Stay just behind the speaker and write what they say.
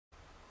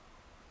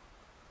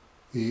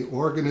The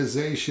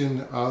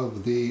organization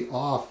of the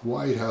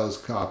off-White House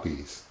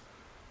copies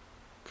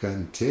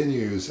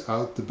continues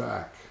out the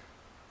back.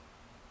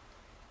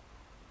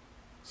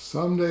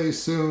 Someday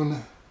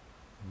soon,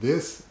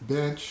 this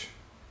bench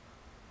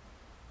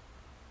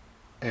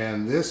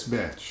and this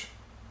bench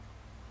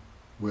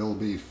will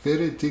be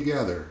fitted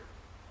together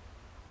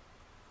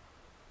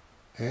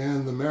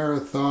and the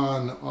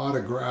marathon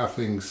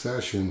autographing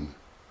session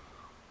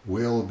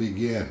will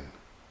begin.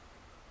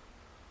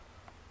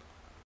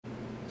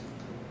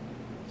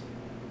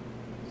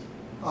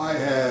 I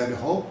had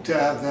hoped to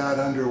have that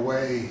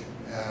underway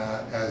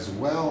as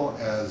well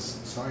as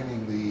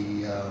signing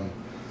the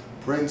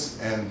prints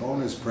and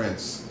bonus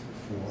prints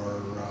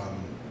for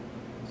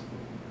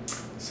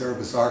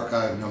Cerebus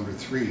Archive number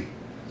 3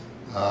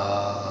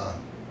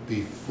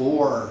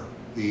 before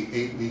the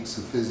 8 weeks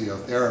of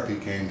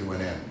physiotherapy came to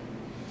an end.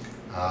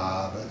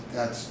 But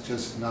that's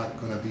just not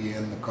going to be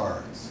in the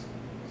cards.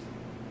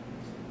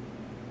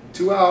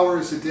 2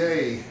 hours a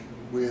day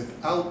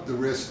without the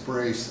wrist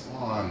brace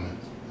on.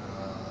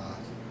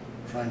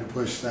 Trying to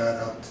push that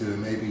up to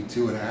maybe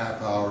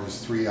 2.5 hours,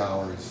 3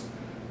 hours.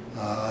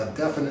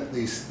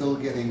 Definitely still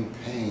getting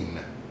pain.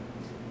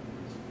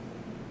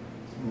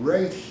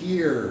 Right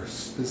here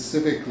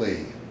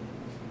specifically,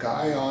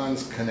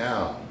 Guyon's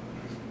Canal,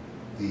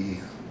 the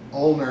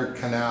ulnar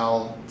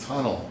canal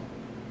tunnel,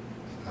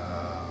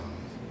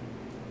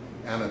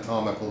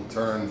 anatomical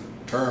term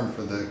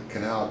for the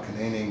canal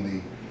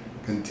containing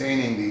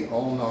the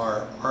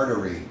ulnar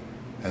artery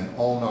and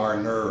ulnar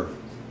nerve,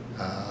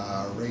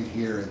 right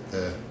here at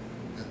the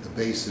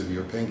base of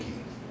your pinky.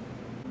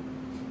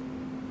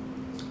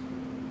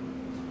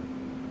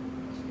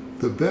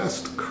 The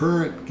best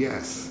current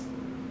guess,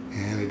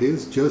 and it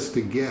is just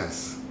a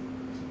guess,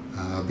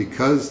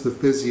 because the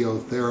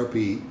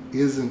physiotherapy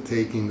isn't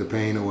taking the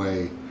pain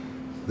away,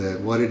 that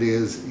what it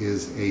is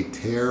a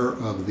tear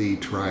of the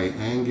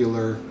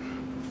triangular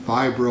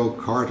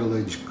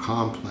fibrocartilage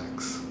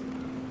complex,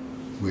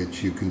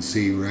 which you can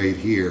see right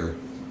here.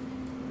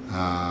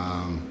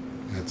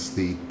 That's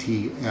the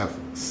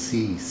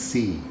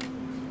TFCC.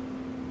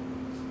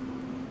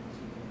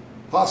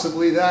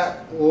 Possibly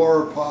that,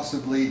 or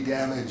possibly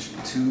damage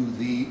to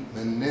the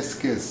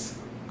meniscus.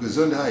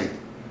 Gesundheit.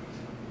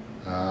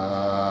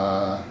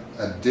 A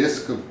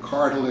disc of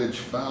cartilage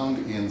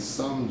found in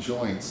some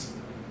joints,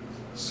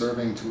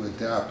 serving to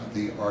adapt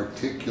the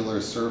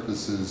articular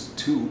surfaces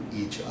to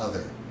each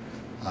other.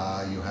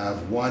 You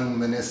have one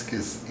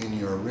meniscus in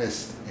your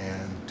wrist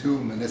and 2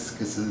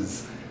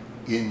 meniscuses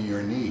in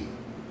your knee.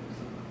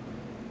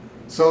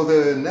 So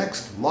the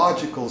next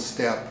logical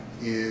step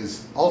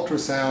is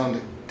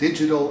ultrasound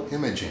digital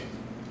imaging.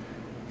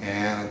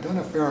 And I've done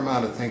a fair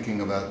amount of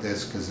thinking about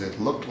this because it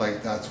looked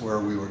like that's where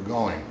we were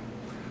going.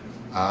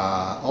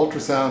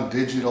 Ultrasound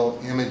digital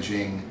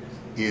imaging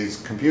is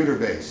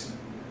computer-based.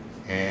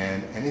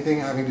 And anything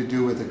having to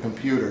do with a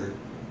computer,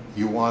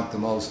 you want the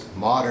most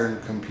modern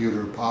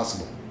computer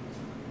possible,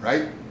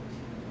 right?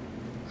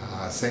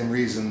 Same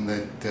reason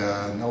that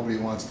nobody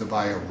wants to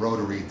buy a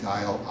rotary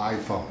dial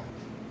iPhone.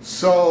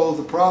 So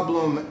the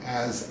problem,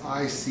 as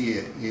I see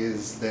it,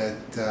 is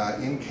that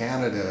in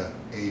Canada,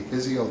 a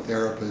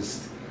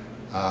physiotherapist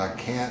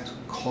can't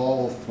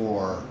call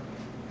for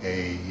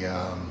a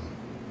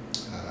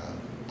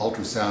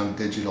ultrasound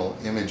digital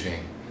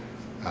imaging.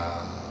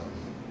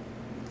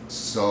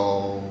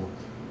 So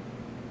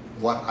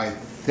what I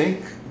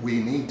think we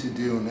need to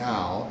do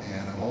now,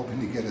 and I'm hoping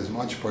to get as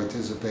much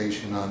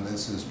participation on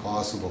this as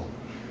possible,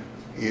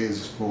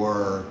 is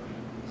for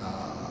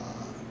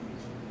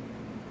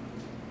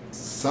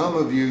some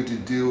of you to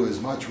do as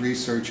much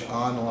research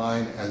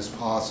online as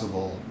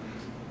possible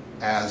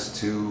as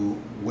to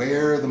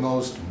where the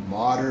most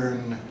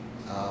modern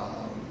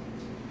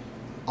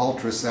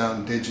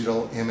ultrasound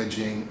digital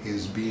imaging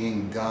is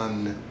being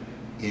done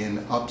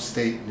in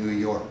upstate New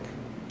York.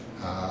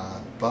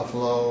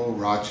 Buffalo,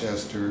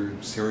 Rochester,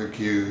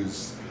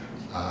 Syracuse,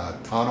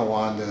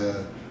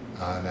 Tonawanda,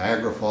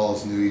 Niagara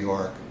Falls, New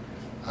York,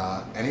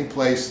 any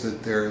place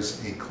that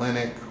there's a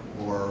clinic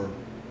or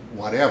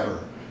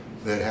whatever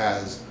that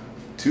has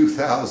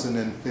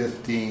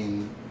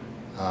 2015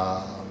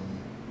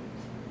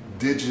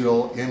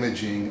 digital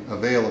imaging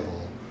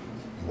available.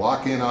 You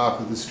walk in off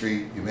of the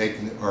street, you make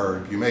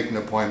an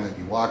appointment,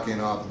 you walk in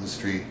off of the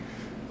street,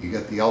 you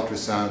get the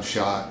ultrasound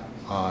shot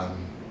on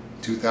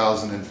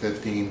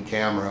 2015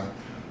 camera,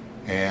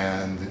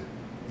 and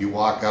you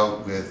walk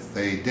out with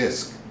a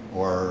disc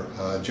or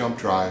a jump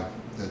drive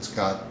that's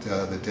got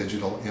the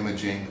digital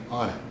imaging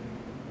on it.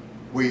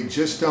 We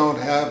just don't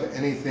have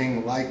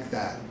anything like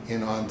that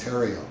in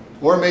Ontario.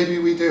 Or maybe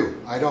we do,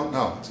 I don't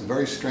know. It's a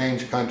very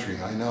strange country.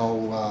 I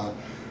know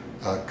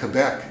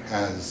Quebec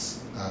has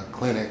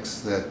clinics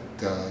that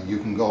you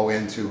can go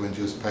into and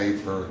just pay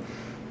for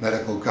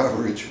medical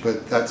coverage,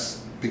 but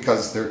that's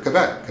because they're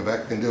Quebec.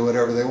 Quebec can do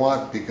whatever they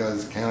want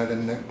because Canada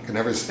can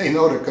never say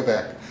no to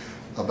Quebec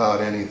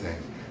about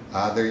anything.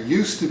 There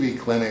used to be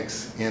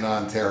clinics in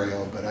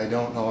Ontario, but I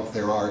don't know if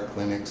there are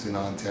clinics in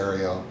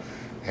Ontario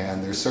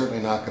and they're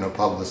certainly not going to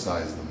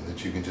publicize them,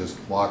 that you can just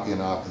walk in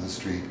off of the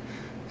street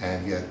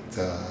and get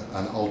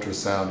an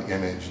ultrasound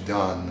image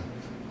done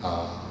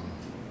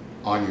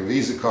on your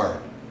Visa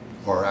card,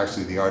 or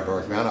actually the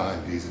Aardvark of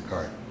Anaheim Visa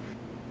card.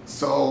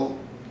 So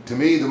to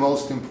me, the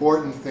most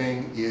important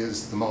thing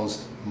is the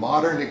most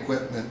modern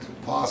equipment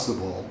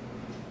possible,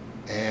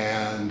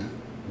 and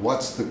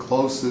what's the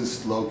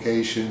closest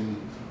location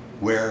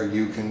where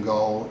you can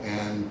go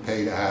and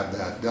pay to have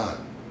that done.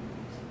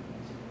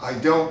 I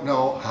don't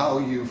know how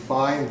you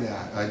find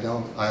that.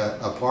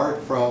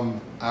 Apart from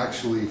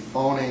actually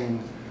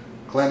phoning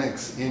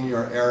clinics in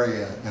your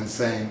area and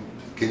saying,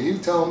 can you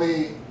tell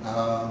me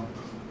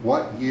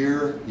what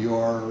year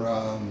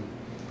your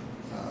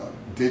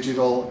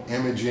digital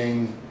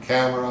imaging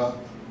camera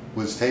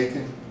was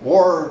taken?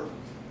 Or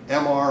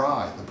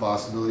MRI, the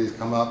possibilities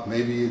come up,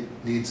 maybe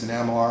it needs an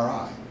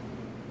MRI.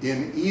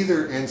 In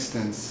either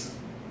instance,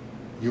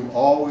 you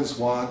always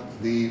want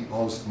the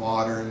most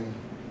modern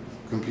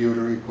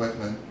computer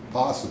equipment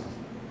possible.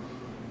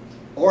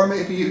 Or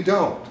maybe you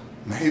don't.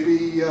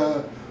 Maybe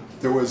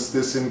there was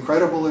this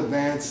incredible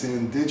advance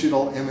in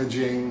digital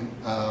imaging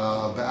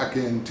back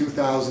in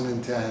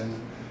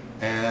 2010,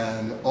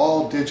 and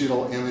all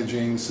digital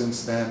imaging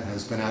since then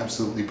has been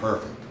absolutely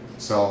perfect.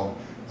 So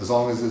as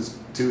long as it's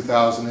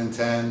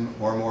 2010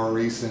 or more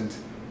recent,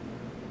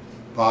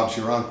 Bob's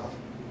your uncle.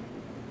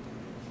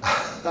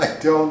 I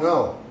don't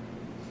know.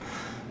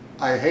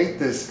 I hate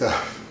this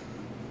stuff.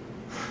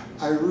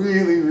 I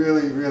really,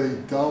 really, really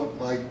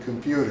don't like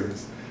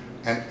computers.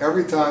 And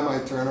every time I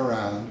turn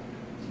around,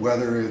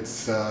 whether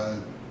it's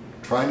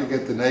trying to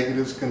get the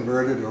negatives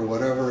converted or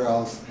whatever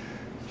else,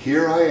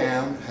 here I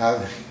am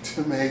having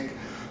to make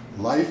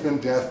life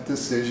and death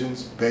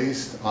decisions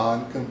based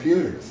on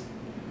computers.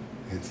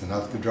 It's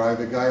enough to drive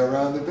a guy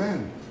around the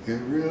bend.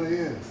 It really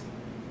is.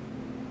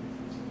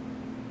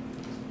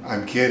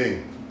 I'm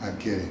kidding. I'm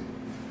kidding.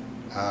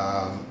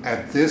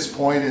 At this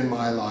point in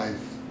my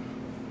life,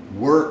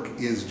 work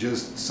is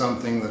just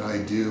something that I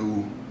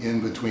do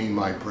in between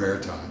my prayer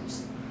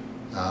times.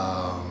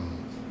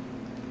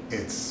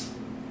 It's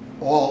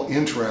all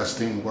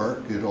interesting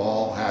work. It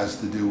all has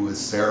to do with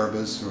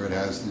Cerebus, or it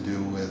has to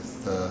do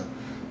with the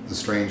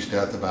strange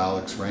death of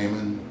Alex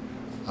Raymond.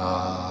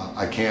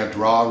 I can't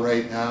draw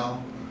right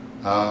now.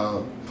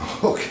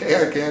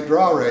 Okay, I can't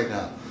draw right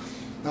now.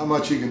 Not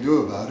much you can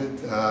do about it.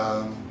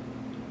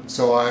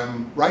 So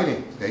I'm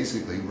writing,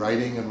 basically,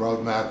 writing and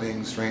road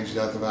mapping Strange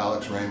Death of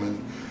Alex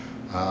Raymond.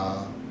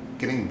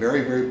 Getting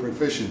very, very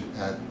proficient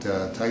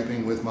at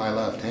typing with my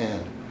left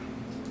hand.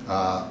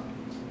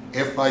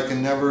 If I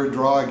can never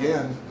draw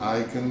again,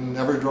 I can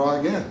never draw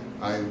again.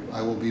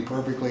 I will be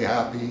perfectly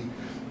happy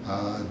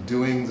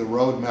doing the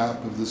road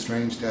map of the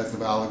Strange Death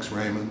of Alex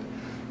Raymond,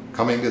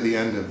 coming to the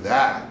end of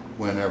that,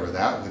 whenever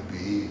that would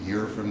be, a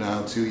year from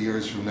now, 2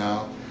 years from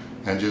now,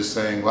 and just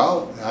saying,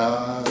 well,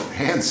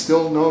 hand's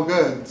still no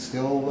good,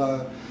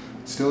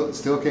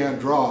 still can't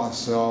draw,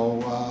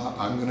 so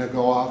I'm going to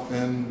go off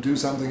and do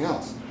something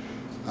else.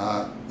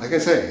 Like I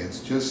say, it's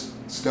just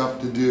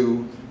stuff to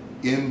do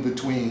in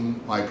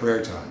between my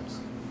prayer times.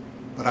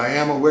 But I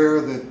am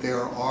aware that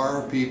there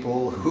are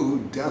people who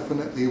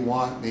definitely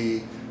want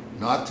me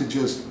not to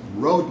just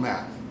road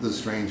map the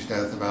Strange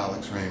Death of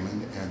Alex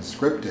Raymond and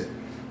script it,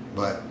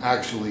 but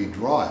actually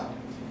draw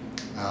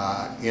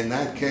it. In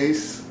that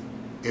case,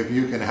 if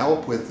you can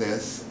help with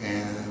this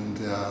and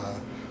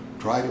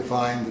try to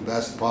find the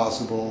best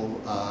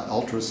possible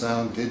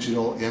ultrasound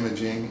digital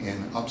imaging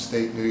in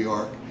upstate New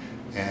York,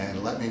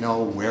 and let me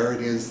know where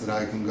it is that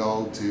I can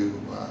go to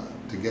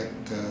get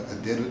a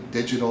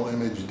digital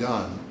image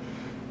done,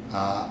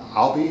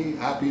 I'll be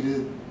happy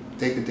to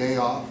take a day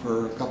off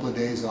or a couple of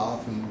days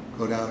off and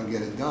go down and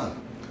get it done.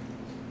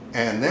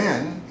 And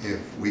then,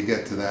 if we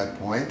get to that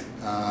point,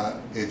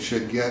 it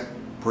should get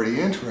pretty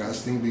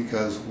interesting,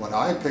 because what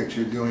I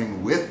picture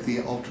doing with the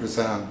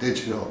ultrasound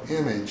digital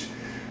image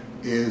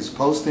is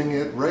posting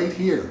it right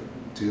here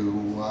to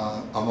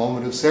a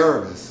moment of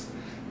Cerebus,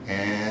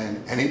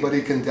 and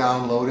anybody can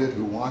download it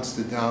who wants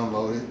to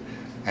download it,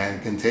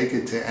 and can take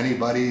it to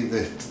anybody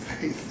that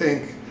they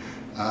think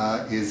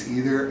is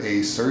either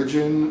a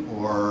surgeon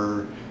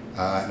or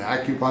an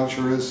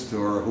acupuncturist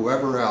or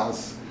whoever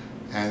else,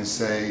 and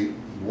say,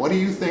 what do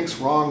you think's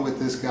wrong with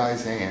this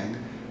guy's hand,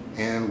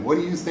 and what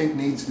do you think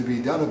needs to be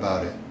done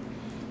about it?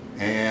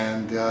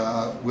 And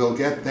we'll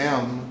get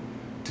them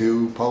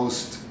to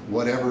post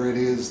whatever it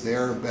is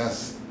their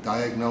best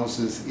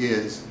diagnosis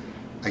is,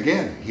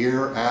 again,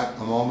 here at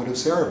a moment of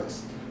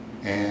Cerebus.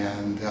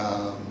 And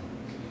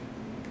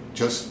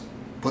just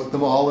put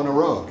them all in a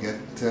row.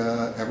 Get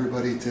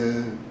everybody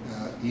to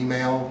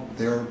email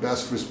their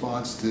best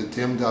response to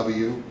Tim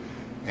W.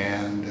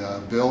 and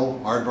Bill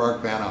Aardvark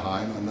of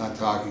Anaheim. I'm not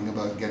talking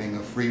about getting a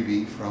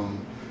freebie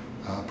from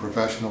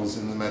professionals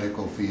in the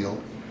medical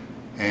field.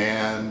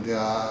 And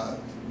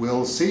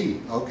we'll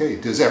see, okay,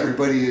 does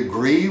everybody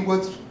agree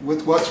with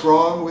what's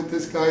wrong with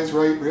this guy's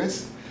right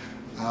wrist?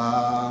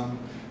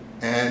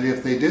 And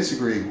if they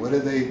disagree, what do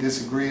they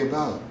disagree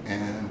about?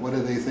 And what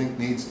do they think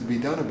needs to be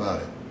done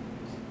about it?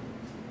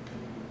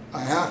 I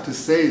have to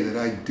say that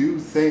I do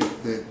think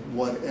that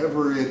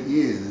whatever it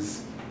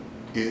is,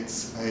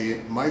 it's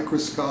a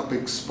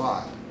microscopic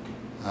spot.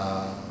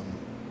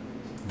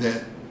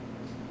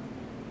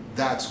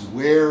 That's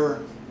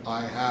where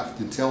I have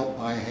to tilt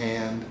my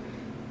hand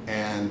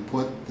and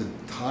put the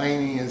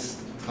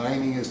tiniest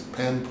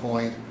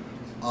pinpoint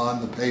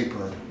on the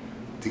paper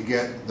to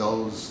get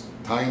those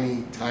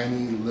tiny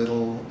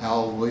little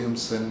Al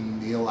Williamson,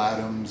 Neil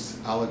Adams,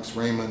 Alex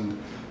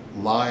Raymond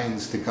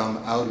lines to come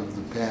out of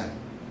the pen.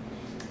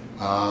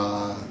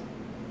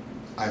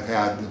 I've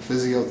had the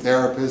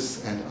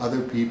physiotherapists and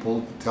other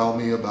people tell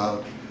me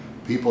about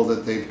people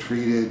that they've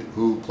treated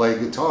who play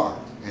guitar,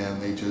 and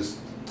they just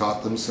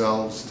taught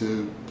themselves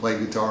to play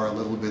guitar a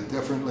little bit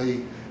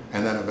differently,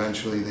 and then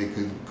eventually they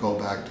could go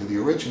back to the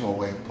original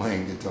way of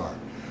playing guitar.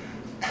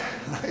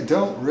 I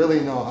don't really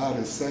know how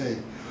to say.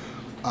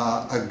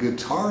 A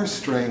guitar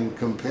string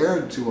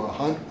compared to a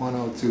Hunt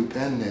 102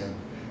 pen nib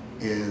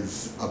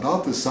is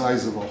about the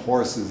size of a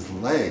horse's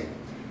leg.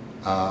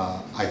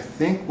 I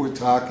think we're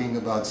talking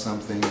about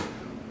something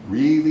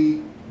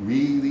really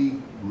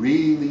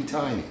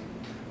tiny,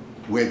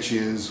 which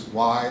is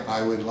why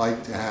I would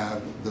like to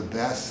have the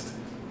best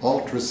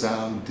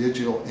ultrasound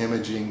digital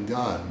imaging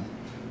done,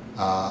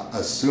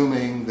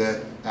 assuming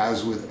that,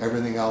 as with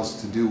everything else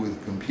to do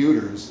with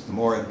computers, the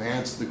more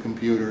advanced the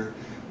computer,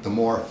 the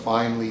more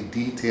finely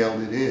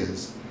detailed it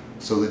is,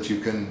 so that you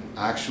can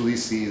actually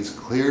see as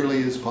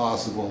clearly as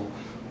possible,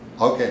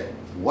 okay,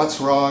 what's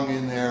wrong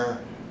in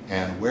there,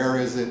 and where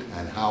is it,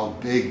 and how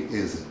big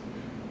is it?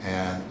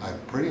 And I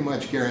pretty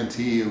much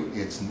guarantee you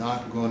it's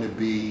not going to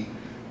be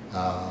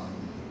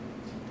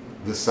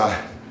the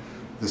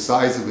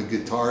size of a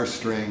guitar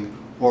string,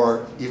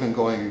 or even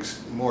going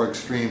more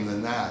extreme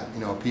than that. You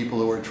know, people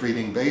who are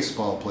treating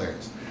baseball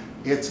players.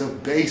 It's a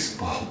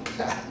baseball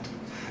bat.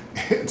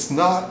 It's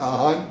not a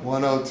Hunt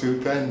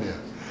 102 pen nib.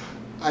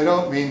 I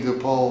don't mean to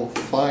pull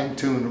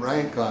fine-tuned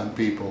rank on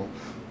people,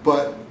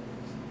 but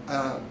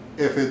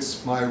if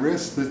it's my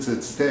wrist that's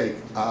at stake,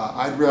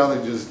 I'd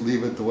rather just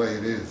leave it the way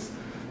it is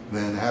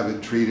than have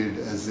it treated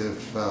as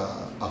if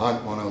a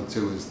Hunt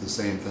 102 is the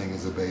same thing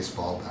as a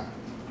baseball bat.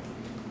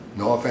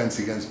 No offense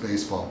against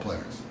baseball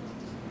players.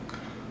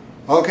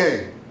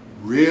 Okay,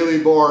 really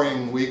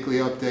boring weekly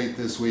update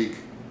this week,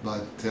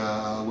 but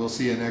we'll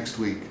see you next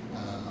week.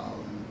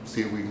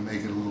 See if we can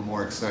make it a little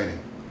more exciting.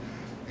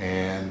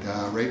 And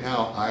right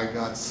now I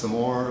got some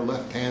more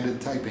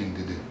left-handed typing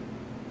to do.